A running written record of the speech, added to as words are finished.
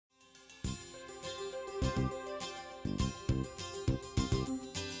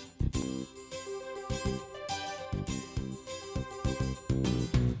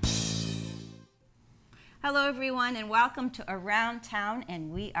Hello, everyone, and welcome to Around Town. And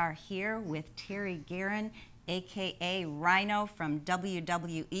we are here with Terrance Gerin, a.k.a. Rhino from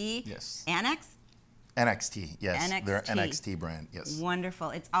WWE. Yes. Annex? NXT, yes. NXT. They're NXT brand, yes.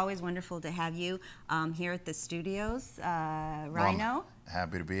 Wonderful. It's always wonderful to have you here at the studios, Rhino. Well,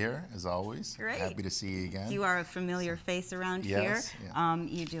 happy to be here, as always. Great. Happy to see you again. You are a familiar face around yes, here. Yeah.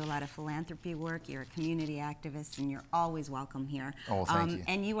 You do a lot of philanthropy work. You're a community activist, and you're always welcome here. Oh, thank you.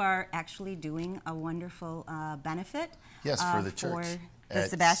 And you are actually doing a wonderful benefit. Yes, for the church. For the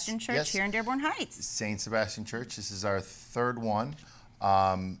Sebastian Church here in Dearborn Heights. St. Sebastian Church. This is our third one,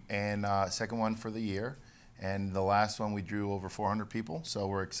 and second one for the year. And the last one we drew over 400 people, so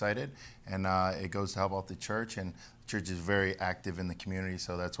we're excited. And it goes to help out the church, and the church is very active in the community,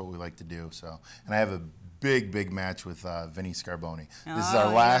 so that's what we like to do. So, and I have a big match with Vinny Scarboni. This is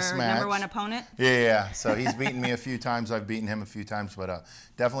our last match. Number one opponent? Yeah. So he's beaten me a few times. I've beaten him a few times, but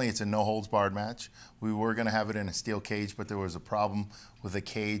definitely it's a no-holds-barred match. We were going to have it in a steel cage, but there was a problem with the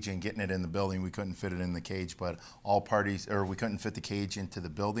cage and getting it in the building. We couldn't fit it in the cage, but we couldn't fit the cage into the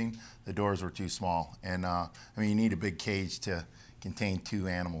building. The doors were too small, and I mean, you need a big cage to contain two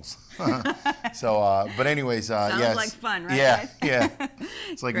animals. So, but anyways, Sounds yes. like fun, right? Yeah, guys? yeah.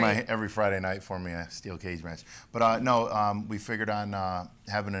 It's like every Friday night for me, a steel cage match. But no, we figured on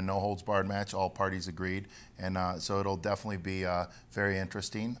having a no-holds-barred match. All parties agreed, and so it'll definitely be very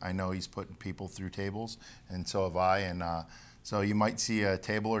interesting. I know he's putting people through tables, and so have I, and so you might see a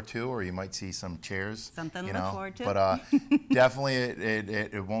table or two, or you might see some chairs. Something to look forward to. But definitely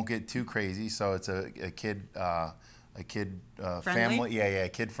it won't get too crazy. So it's a kid family,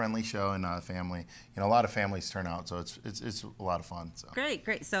 kid-friendly show, and family. A lot of families turn out, so it's a lot of fun. So.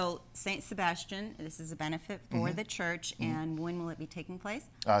 Great. So St. Sebastian, this is a benefit for the church, and when will it be taking place?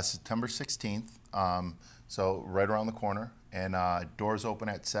 September 16th. So right around the corner, and doors open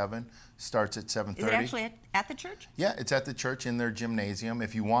at 7. Starts at 7:30. Is it actually at the church? Yeah, it's at the church in their gymnasium.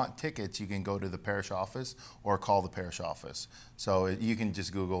 If you want tickets, you can go to the parish office or call the parish office. So you can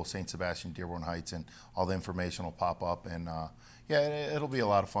just Google St. Sebastian Dearborn Heights, and all the information will pop up. And yeah, it'll be a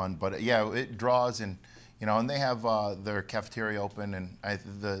lot of fun. But yeah, it draws, and and they have their cafeteria open, and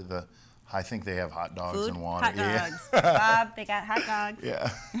I think they have hot dogs and water. Hot dogs. Bob, they got hot dogs. Yeah.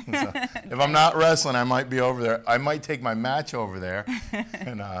 So if I'm not wrestling, I might be over there. I might take my match over there.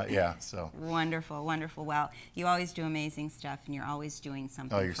 And yeah, so. Wonderful. Well, you always do amazing stuff, and you're always doing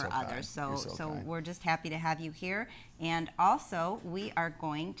something for others. So we're just happy to have you here. And also, we are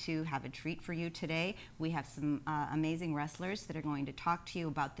going to have a treat for you today. We have some amazing wrestlers that are going to talk to you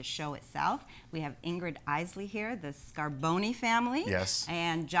about the show itself. We have Ingrid Isley here, the Scarboni family. Yes.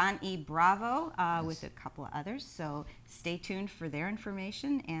 And John E. Bravo with a couple of others. So stay tuned for their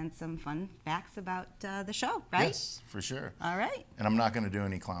information and some fun facts about the show, right? Yes, for sure. All right. And I'm not going to do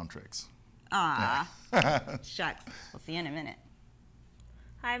any clown tricks. Shucks. We'll see you in a minute.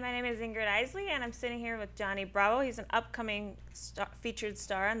 Hi, my name is Ingrid Isley, and I'm sitting here with Johnny Bravo. He's an upcoming featured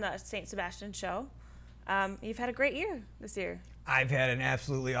star on the St. Sebastian show. You've had a great year this year. I've had an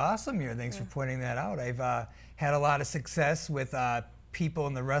absolutely awesome year. Thanks for pointing that out. I've had a lot of success with people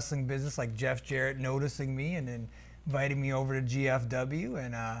in the wrestling business, like Jeff Jarrett noticing me and inviting me over to GFW.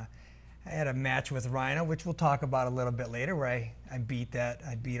 And I had a match with Rhino, which we'll talk about a little bit later, where I beat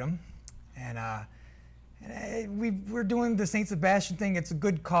him. And we're doing the St. Sebastian thing. It's a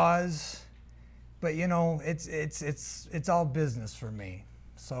good cause, but it's all business for me.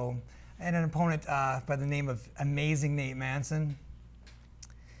 So I had an opponent by the name of Amazing Nate Manson.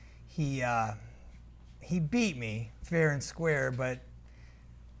 He beat me fair and square, but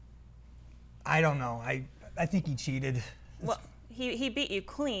I don't know. I think he cheated. Well, he beat you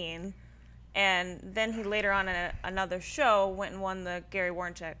clean, and then he later on in another show went and won the Gary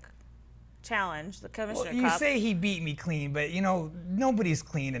Warnchek challenge, the Commissioner Cup. You say he beat me clean, but nobody's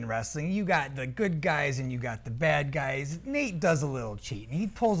clean in wrestling. You got the good guys and you got the bad guys. Nate does a little cheating. He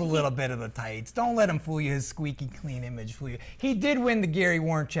pulls a little bit of the tights. Don't let him fool you, his squeaky clean image fool you. He did win the Gary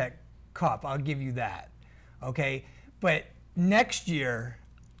Warnchek Cup, I'll give you that, okay? But next year,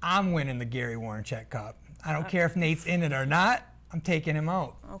 I'm winning the Gary Warnchek Cup. I don't care if Nate's in it or not. I'm taking him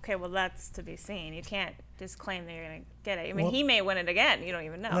out. Okay, well, that's to be seen. You can't just claim that you're going to get it. I mean, he may win it again. You don't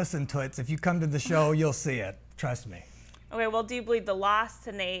even know. Listen, Toots, if you come to the show, you'll see it. Trust me. Okay, well, do you believe the loss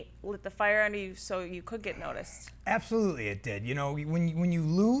to Nate lit the fire under you so you could get noticed? Absolutely, it did. When you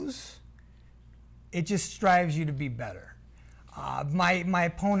lose, it just strives you to be better. My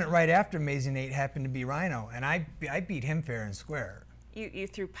opponent right after Amazing Nate happened to be Rhino, and I beat him fair and square. You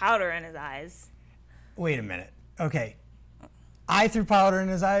threw powder in his eyes. Wait a minute. Okay. I threw powder in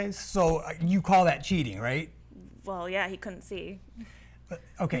his eyes, so you call that cheating, right? Well, yeah, he couldn't see.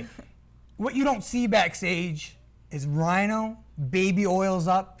 Okay. what you don't see backstage is Rhino, baby oils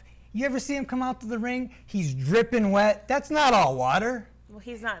up. You ever see him come out to the ring? He's dripping wet. That's not all water. Well,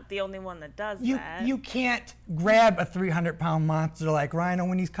 he's not the only one that does that. You can't grab a 300-pound monster like Rhino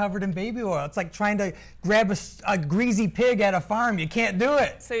when he's covered in baby oil. It's like trying to grab a greasy pig at a farm. You can't do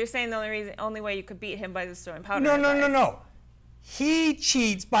it. So you're saying the only way you could beat him by just throwing powder? No. He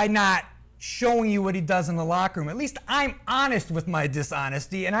cheats by not showing you what he does in the locker room. At least I'm honest with my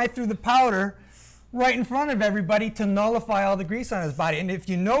dishonesty, and I threw the powder right in front of everybody to nullify all the grease on his body. And if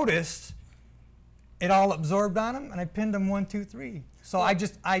you noticed, it all absorbed on him, and I pinned him 1, 2, 3. So I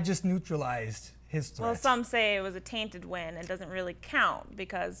just neutralized his threat. Well, some say it was a tainted win and doesn't really count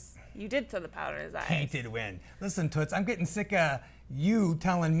because you did throw the powder in his eyes. Tainted win. Listen, Toots, I'm getting sick of you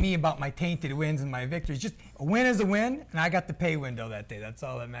telling me about my tainted wins and my victories. Just a win is a win, and I got the pay window that day. That's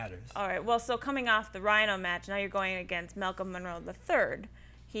all that matters. All right. Well, so coming off the Rhino match, now you're going against Malcolm Monroe III.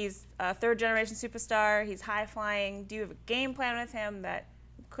 He's a third-generation superstar. He's high-flying. Do you have a game plan with him that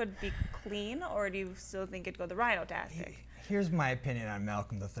could be clean, or do you still think it'd go the Rhino tactic? Here's my opinion on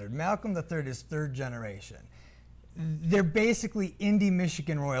Malcolm III. Malcolm III is third generation. They're basically indie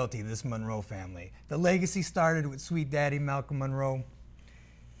Michigan royalty, this Monroe family. The legacy started with Sweet Daddy Malcolm Monroe,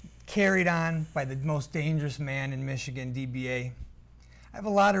 carried on by the most dangerous man in Michigan, DBA. I have a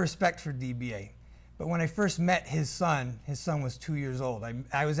lot of respect for DBA, but when I first met his son was 2 years old.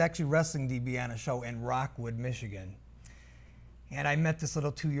 I was actually wrestling DBA on a show in Rockwood, Michigan. And I met this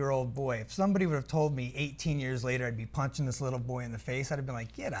little 2-year-old boy. If somebody would have told me 18 years later I'd be punching this little boy in the face, I'd have been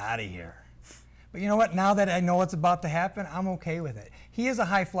like, get out of here. But you know what? Now that I know what's about to happen, I'm okay with it. He is a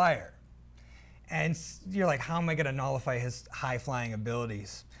high flyer. And you're like, how am I going to nullify his high-flying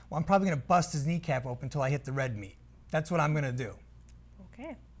abilities? Well, I'm probably going to bust his kneecap open until I hit the red meat. That's what I'm going to do.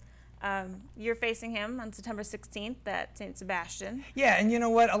 Okay. You're facing him on September 16th at St. Sebastian. Yeah, and you know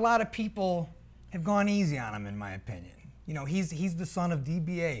what? A lot of people have gone easy on him, in my opinion. You know, he's the son of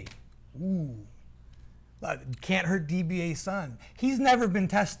DBA. Ooh. Can't hurt DBA's son. He's never been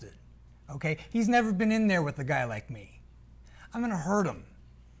tested, okay? He's never been in there with a guy like me. I'm going to hurt him.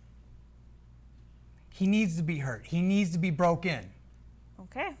 He needs to be hurt. He needs to be broke in.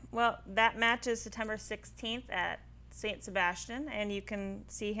 Okay. Well, that match is September 16th at St. Sebastian, and you can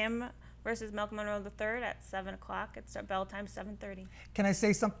see him versus Malcolm Monroe III at 7 o'clock. It's our bell time, 7:30. Can I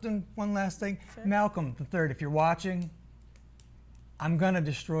say something, one last thing? Sure. Malcolm III, if you're watching, I'm going to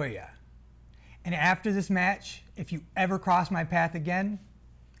destroy you. And after this match, if you ever cross my path again,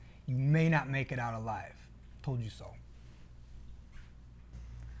 you may not make it out alive. Told you so.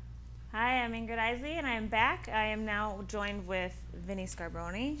 Hi, I'm Ingrid Isley, and I am back. I am now joined with Vinny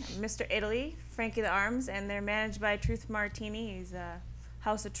Scarboni, Mr. Italy, Frankie the Arms, and they're managed by Truth Martini. He's a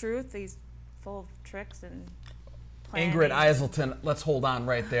House of Truth. He's full of tricks and planning. Ingrid Iselton, let's hold on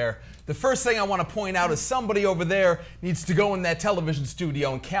right there. The first thing I want to point out is somebody over there needs to go in that television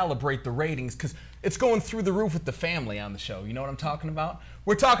studio and calibrate the ratings, because it's going through the roof with the family on the show. You know what I'm talking about?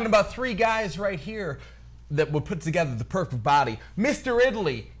 We're talking about 3 guys right here that will put together the perfect body. Mr.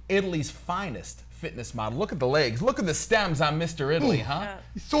 Italy, Italy's finest fitness model. Look at the legs. Look at the stems on Mr. Italy, huh?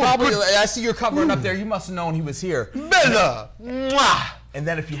 Probably, I see you're covering up there. You must have known he was here. Bella! Mwah! And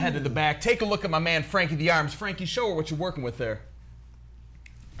then if you head to the back, take a look at my man Frankie the Arms. Frankie, show her what you're working with there.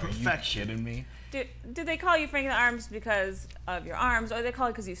 Perfection in me. Do they call you Frankie the Arms because of your arms, or do they call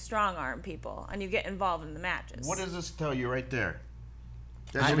you because you strong-arm people and you get involved in the matches? What does this tell you right there?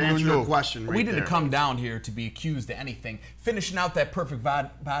 That should answer your question right We didn't there. come down here to be accused of anything. Finishing out that perfect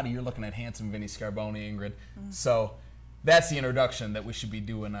body, you're looking at handsome Vinny Scarboni, Ingrid. So that's the introduction that we should be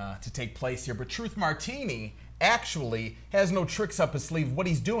doing to take place here. But Truth Martini actually has no tricks up his sleeve. What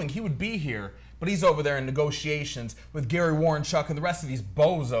he's doing, he would be here, but he's over there in negotiations with Gary Warrenchuck and the rest of these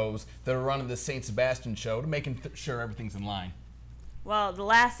bozos that are running the St. Sebastian show to making sure everything's in line. Well, the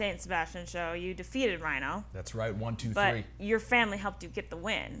last St. Sebastian show, you defeated Rhino. That's right, 1, 2, 3. But your family helped you get the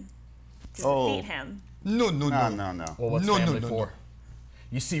win to defeat him. No. Well, what's family for?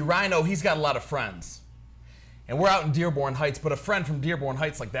 You see, Rhino, he's got a lot of friends. And we're out in Dearborn Heights, but a friend from Dearborn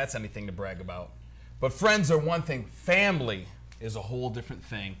Heights, like that's anything to brag about. But friends are one thing. Family is a whole different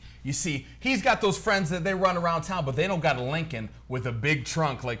thing. You see, he's got those friends that they run around town, but they don't got a Lincoln with a big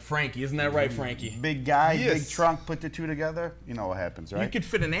trunk like Frankie. Isn't that right, Frankie? Big guy, Yes. big trunk, put the two together. You know what happens, right? You could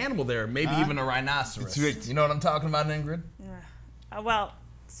fit an animal there, maybe even a rhinoceros. You know what I'm talking about, Ingrid? Well,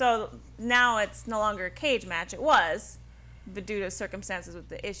 so now it's no longer a cage match. It was, but due to circumstances with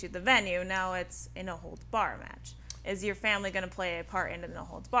the issue, the venue, now it's a no-holds-bar match. Is your family going to play a part in the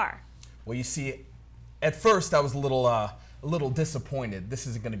no-holds-bar? Well, you see, at first I was a little a little disappointed. This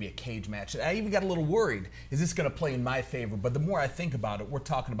isn't going to be a cage match. I even got a little worried. Is this going to play in my favor? But the more I think about it, we're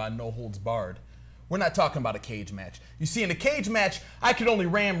talking about no holds barred. We're not talking about a cage match. You see, in a cage match, I could only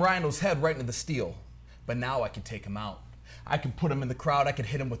ram Rhino's head right into the steel. But now I can take him out. I could put him in the crowd. I could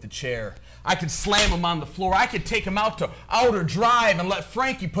hit him with the chair. I could slam him on the floor. I could take him out to outer drive and let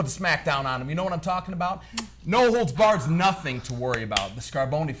Frankie put a smackdown on him. You know what I'm talking about? No holds barred's nothing to worry about. The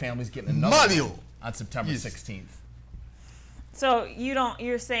Scarboni family's getting another one on September 16th. So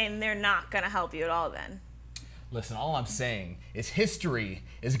you're saying they're not going to help you at all then? Listen, all I'm saying is history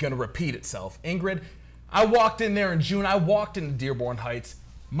is going to repeat itself. Ingrid, I walked in there in June. I walked into Dearborn Heights,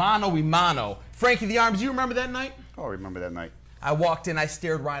 mano y mano. Frankie the Arms, you remember that night? Oh, I remember that night. I walked in, I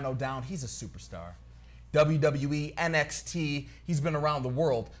stared Rhino down. He's a superstar. WWE, NXT, he's been around the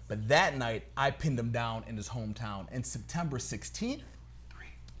world. But that night, I pinned him down in his hometown. And September 16th,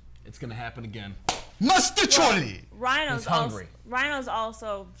 it's going to happen again. Master Charlie! He's hungry. Rhino's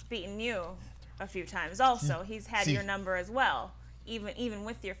also beaten you a few times also. He's had your number as well, even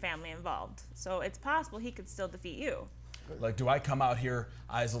with your family involved. So it's possible he could still defeat you. Like, do I come out here,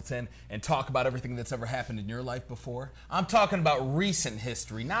 Iselton, and talk about everything that's ever happened in your life before? I'm talking about recent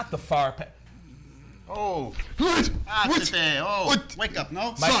history, not the far past. Oh. Wake up,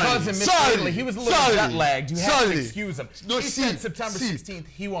 no? My cousin, Mr. Italy, he was a little jet-lagged. You have to excuse him. He said September 16th,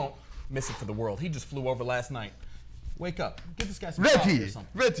 he won't miss it for the world. He just flew over last night. Wake up. Get this guy some coffee or something.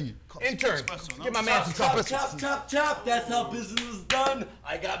 Ready. Intern, get my man some coffee. Chop. That's how business is done.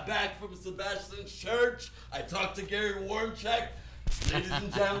 I got back from Sebastian's church. I talked to Gary Warrencheck. Ladies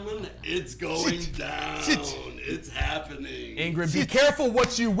and gentlemen, it's going down. It's happening. Ingrid, be careful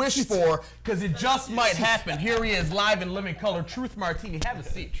what you wish for, because it just might happen. Here he is, live in living color. Truth Martini. Have a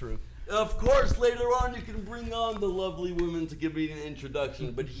seat, Truth. Of course, later on you can bring on the lovely women to give me an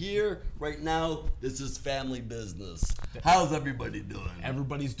introduction. But here, right now, this is family business. How's everybody doing?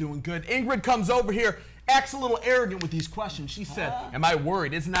 Everybody's doing good. Ingrid comes over here, acts a little arrogant with these questions. She said, am I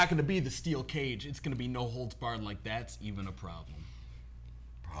worried? It's not going to be the steel cage. It's going to be no holds barred. Like, that's even a problem.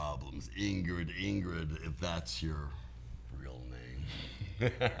 Problems. Ingrid, if that's your real name.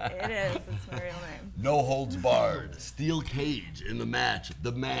 It is. It's my real name. No holds barred. Steel cage in the match.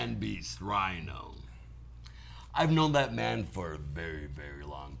 The man beast, Rhino. I've known that man for a very, very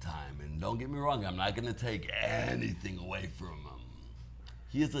long time. And don't get me wrong, I'm not going to take anything away from him.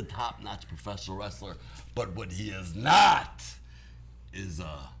 He is a top-notch professional wrestler. But what he is not is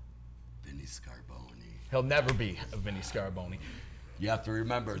a Vinny Scarboni. He'll never be a Vinny Scarboni. You have to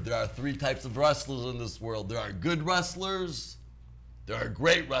remember, there are 3 types of wrestlers in this world. There are good wrestlers, there are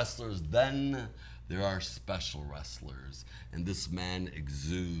great wrestlers, then there are special wrestlers. And this man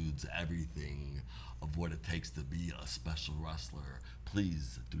exudes everything of what it takes to be a special wrestler.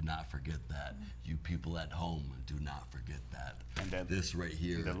 Please do not forget that. You people at home, do not forget that. And this right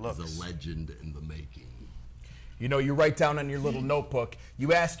here is a legend in the making. You know, you write down on your little notebook,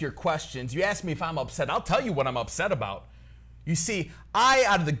 you ask your questions, you ask me if I'm upset. I'll tell you what I'm upset about. You see,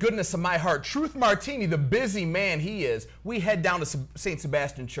 out of the goodness of my heart, Truth Martini, the busy man he is, we head down to St.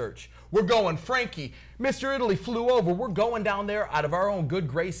 Sebastian Church. We're going, Frankie, Mr. Italy flew over. We're going down there out of our own good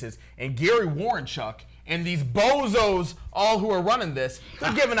graces. And Gary Warrenchuck and these bozos, all who are running this,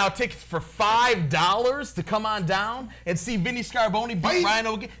 they're giving out tickets for $5 to come on down and see Vinny Scarboni beat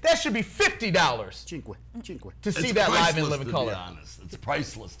Rhino again. That should be $50 to see that live in living color. It's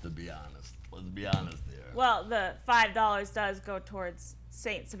priceless, to be honest. Let's be honest here. Well, the $5 does go towards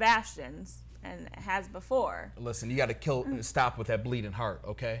St. Sebastian's, and has before. Listen, you got to stop with that bleeding heart,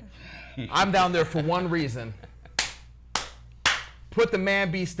 okay? I'm down there for one reason. Put the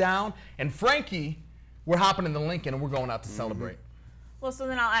man beast down, and Frankie, we're hopping in the Lincoln, and we're going out to celebrate. Well, so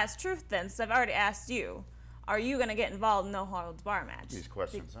then I'll ask Truth then, since I've already asked you. Are you going to get involved in no holds bar match? These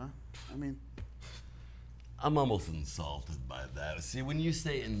questions, huh? I mean, I'm almost insulted by that. See, when you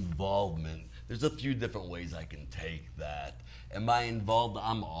say involvement, there's a few different ways I can take that. Am I involved?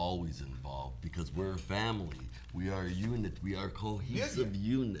 I'm always involved because we're a family. We are a unit. We are a cohesive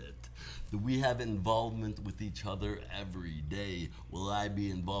unit. We have involvement with each other every day. Will I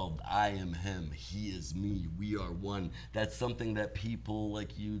be involved? I am him. He is me. We are one. That's something that people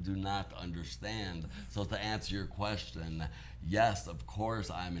like you do not understand. So to answer your question, yes, of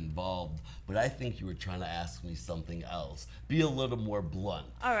course I'm involved, but I think you were trying to ask me something else. Be a little more blunt.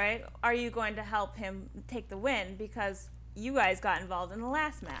 All right. Are you going to help him take the win? Because you guys got involved in the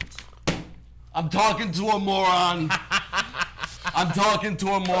last match. I'm talking to a moron. I'm talking to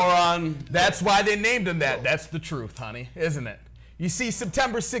a moron. That's why they named him that. That's the truth, honey, isn't it? You see,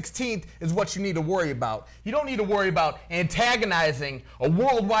 September 16th is what you need to worry about. You don't need to worry about antagonizing a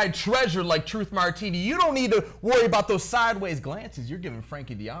worldwide treasure like Truth Martini. You don't need to worry about those sideways glances you're giving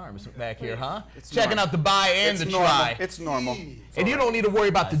Frankie the Arms back here, huh? Checking out the buy and the try. It's normal. And you don't need to worry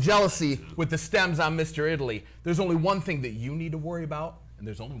about the jealousy with the stems on Mr. Italy. There's only one thing that you need to worry about, and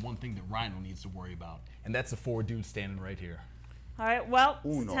there's only one thing that Rhino needs to worry about, and that's the 4 dudes standing right here. All right, well,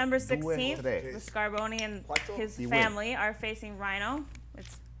 September 16th, the Scarboni and his family are facing Rhino.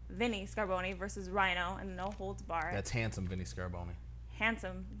 It's Vinny Scarboni versus Rhino and no holds barred. That's handsome Vinny Scarboni.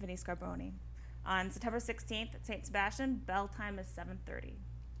 Handsome Vinny Scarboni. On September 16th at St. Sebastian, bell time is 7:30.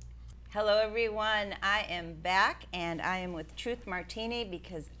 Hello everyone, I am back and I am with Truth Martini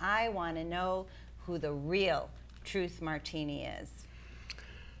because I want to know who the real Truth Martini is.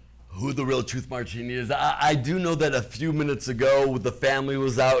 Who the real Truth Martini is. I do know that a few minutes ago the family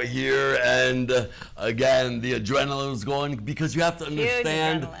was out here and again the adrenaline was going because you have to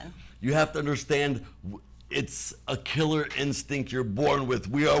understand. You have to understand it's a killer instinct you're born with.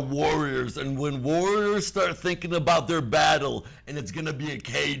 We are warriors, and when warriors start thinking about their battle and it's gonna be a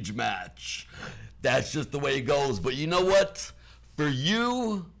cage match, that's just the way it goes. But you know what? For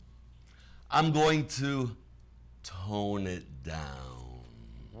you, I'm going to tone it down.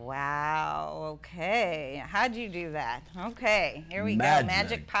 Wow, okay. How'd you do that? Okay, here we go.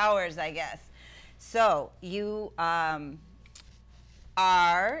 Magic powers, I guess. So, you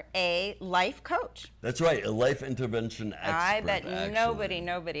are a life coach. That's right, a life intervention expert. I bet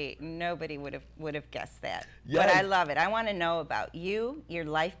nobody would have guessed that. Yeah. But I love it. I want to know about you, your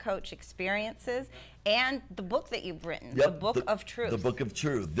life coach experiences, and the book that you've written, the Book of Truth. The Book of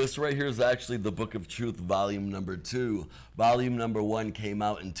Truth. This right here is actually the Book of Truth, volume number 2. Volume number 1 came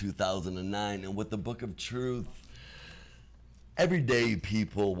out in 2009, and with the Book of Truth, every day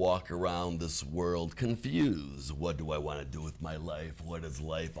people walk around this world confused. What do I want to do with my life? What is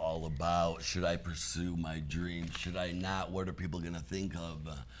life all about? Should I pursue my dreams? Should I not? What are people going to think of?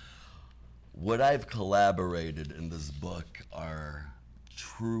 What I've collaborated in this book are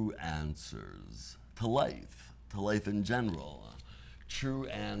true answers to life in general. True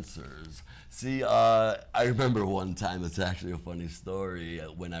answers. See, I remember one time, it's actually a funny story,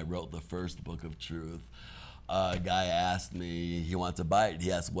 when I wrote the first Book of Truth. A guy asked me, he wanted to buy it.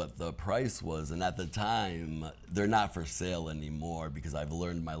 He asked what the price was, and at the time, they're not for sale anymore because I've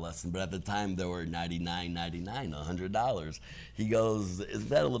learned my lesson, but at the time they were $99.99, $100. He goes, "Is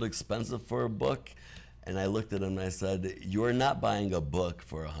that a little expensive for a book?" And I looked at him and I said, "You're not buying a book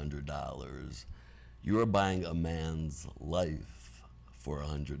for $100. You're buying a man's life for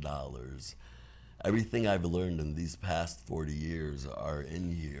 $100. Everything I've learned in these past 40 years are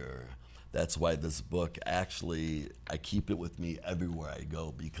in here. That's why this book, actually, I keep it with me everywhere I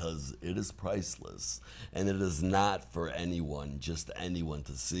go because it is priceless. And it is not for anyone, just anyone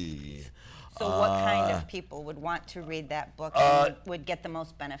to see. So what kind of people would want to read that book and would get the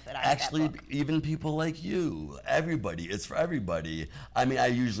most benefit out of that book? Actually, even people like you, everybody. It's for everybody. I mean, I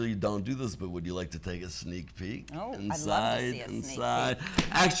usually don't do this, but would you like to take a sneak peek? Oh, inside, I'd love to see a inside. sneak peek.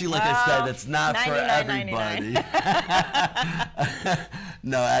 Actually, like I said, it's not for everybody.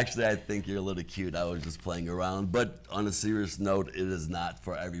 No, actually, I think you're a little cute. I was just playing around. But on a serious note, it is not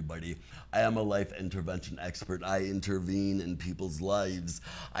for everybody. I am a life intervention expert. I intervene in people's lives.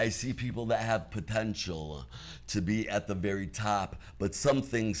 I see people that have potential to be at the very top, but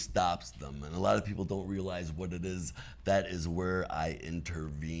something stops them. And a lot of people don't realize what it is. That is where I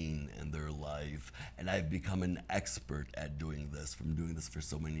intervene in their life. And I've become an expert at doing this, from doing this for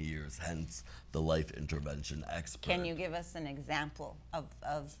so many years, hence the life intervention expert. Can you give us an example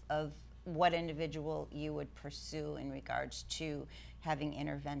of what individual you would pursue in regards to having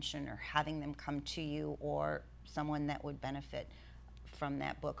intervention or having them come to you, or someone that would benefit from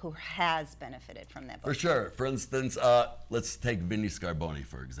that book, who has benefited from that book? For sure. For instance, let's take Vinny Scarboni,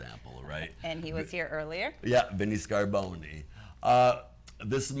 for example, right? And he was here earlier? Yeah, Vinny Scarboni.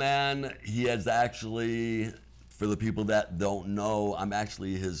 This man, he has actually, for the people that don't know, I'm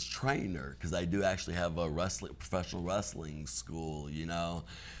actually his trainer, because I do actually have a professional wrestling school, you know.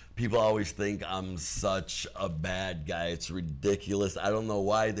 People always think I'm such a bad guy. It's ridiculous. I don't know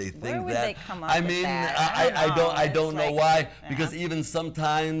why they think that. Where would they come up I with mean, that? I don't know why. Because even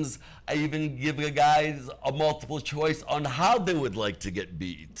sometimes I even give the guys a multiple choice on how they would like to get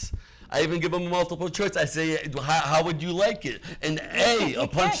beat. I even give them a multiple choice. I say, how would you like it? An A, a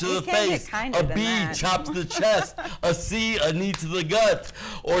punch to the face. A B, chop to the chest. A C, a knee to the gut.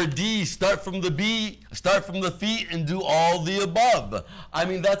 Or D, start from the feet and do all the above. I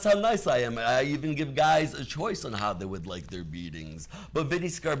mean, that's how nice I am. I even give guys a choice on how they would like their beatings. But Vinny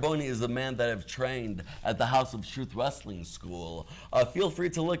Scarboni is a man that I've trained at the House of Truth Wrestling School. Feel free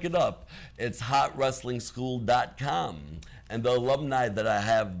to look it up. It's hotwrestlingschool.com. And the alumni that I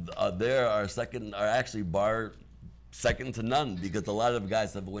have there are actually second to none, because a lot of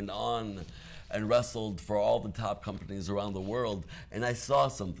guys have went on and wrestled for all the top companies around the world. And I saw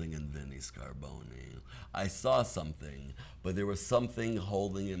something in Vinny Scarboni. I saw something, but there was something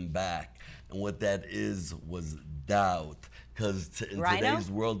holding him back. And what that was doubt. Because in Rhino?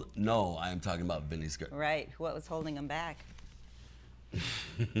 today's world, no, I am talking about Vinny Scarboni. Right. What was holding him back?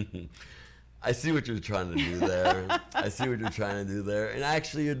 I see what you're trying to do there. I see what you're trying to do there. And I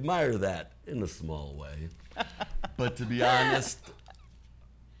actually admire that in a small way. But to be honest,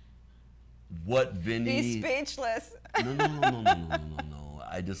 what Vinny... He's speechless. No.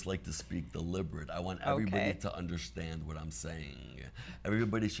 I just like to speak deliberate. I want everybody to understand what I'm saying.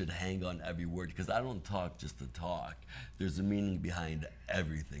 Everybody should hang on every word, because I don't talk just to talk. There's a meaning behind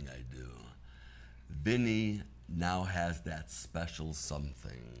everything I do. Vinny now has that special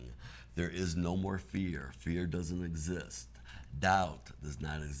something. There is no more fear. Fear doesn't exist. Doubt does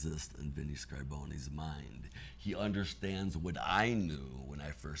not exist in Vinny Scarboni's mind. He understands what I knew when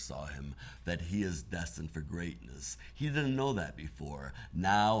I first saw him, that he is destined for greatness. He didn't know that before.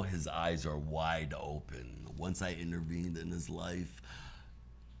 Now his eyes are wide open. Once I intervened in his life,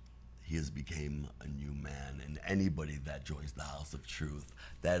 he has become a new man, and anybody that joins the House of Truth,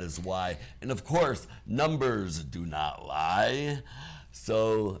 that is why. And of course, numbers do not lie.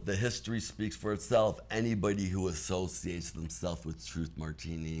 So the history speaks for itself. Anybody who associates themselves with Truth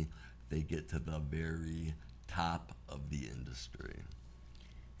Martini, they get to the very top of the industry.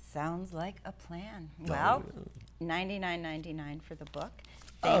 Sounds like a plan. Well, $99.99 for the book.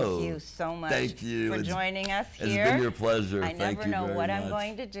 Thank you so much for joining us here. It's been your pleasure. I never know what I'm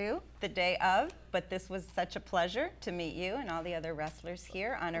going to do the day of, but this was such a pleasure to meet you and all the other wrestlers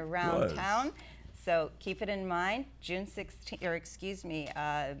here on Around Town. So keep it in mind, September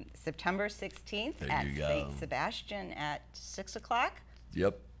 16th at St. Sebastian at 6 o'clock.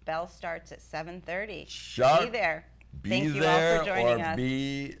 Yep. Bell starts at 7:30. Sharp. Be there. Be Thank you there all for joining or us.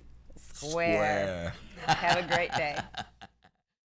 be Square. Have a great day.